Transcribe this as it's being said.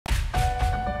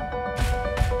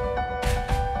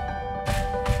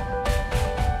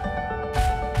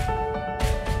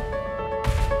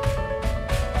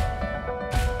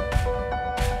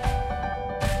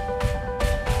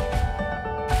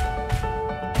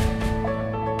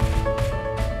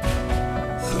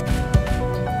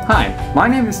Hi, my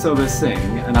name is Sobha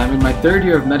Singh and I'm in my third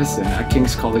year of medicine at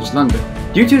King's College London.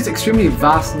 Due to its extremely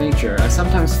vast nature, I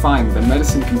sometimes find that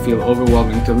medicine can feel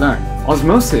overwhelming to learn.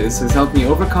 Osmosis has helped me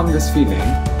overcome this feeling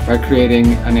by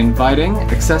creating an inviting,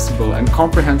 accessible and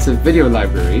comprehensive video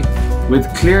library with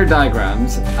clear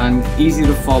diagrams and easy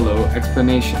to follow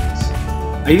explanations.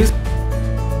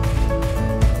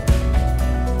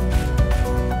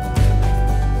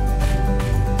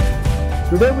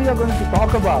 Today we are going to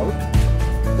talk about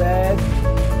that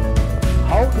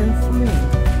how insulin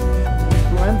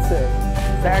influences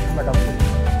fat metabolism.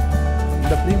 In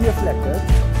the previous lecture,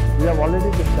 we have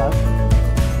already discussed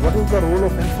what is the role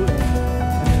of insulin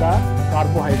in the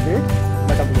carbohydrate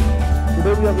metabolism.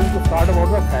 Today we are going to start about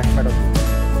the fat metabolism.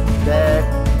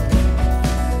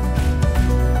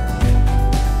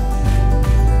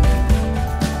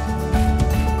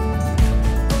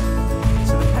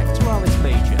 So the pectoralis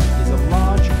major is a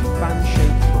large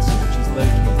fan-shaped muscle which is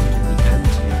located in the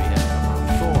anterior of our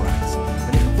thorax,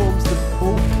 and it forms the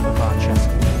bulk of our chest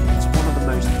wall. It's one of the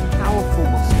most powerful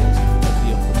muscles of the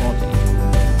upper body.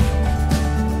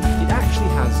 It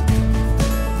actually has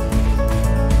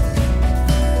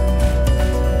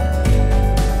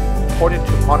important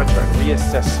to monitor and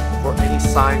reassess for any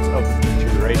signs of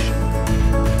deterioration.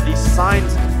 These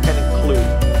signs can include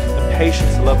the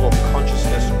patient's level of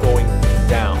consciousness going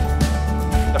down.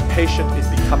 The patient is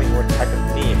becoming more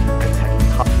tachypneic and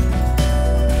tachycardic.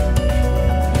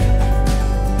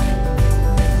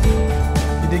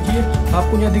 देखिए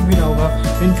आपको यहाँ दिख भी ना होगा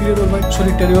inferior orbital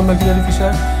sorry टेरियोमैक्सिलरी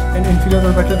Fisher and inferior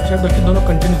orbital Fisher बल्कि दोनों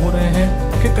continue हो रहे हैं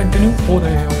ओके कंटिन्यू हो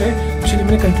रहे हैं ओके इसलिए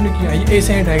मैंने कंटिन्यू किया ये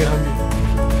ऐसे है डायग्राम में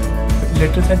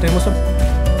लेटरल साइड वो सब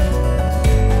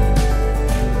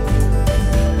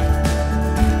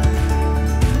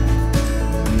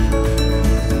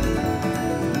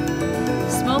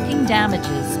Smoking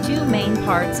damages two main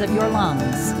parts of your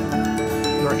lungs,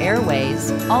 your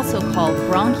airways, also called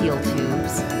bronchial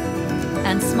tubes,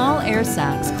 and small air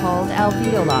sacs called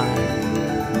alveoli.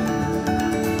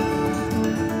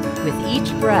 With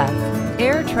each breath,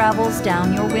 air travels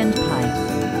down your windpipe.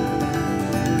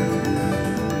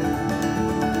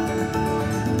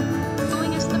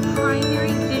 Showing us the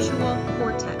primary visual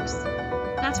cortex.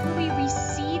 That's where we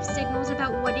receive signals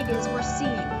about what it is we're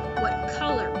seeing, what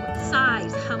color, what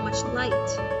size, how much light.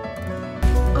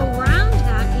 Around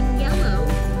that, in yellow,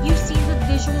 you see the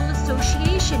visual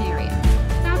association area.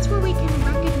 That's where we can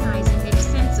recognize and make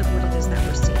sense of what it is that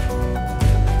we're seeing.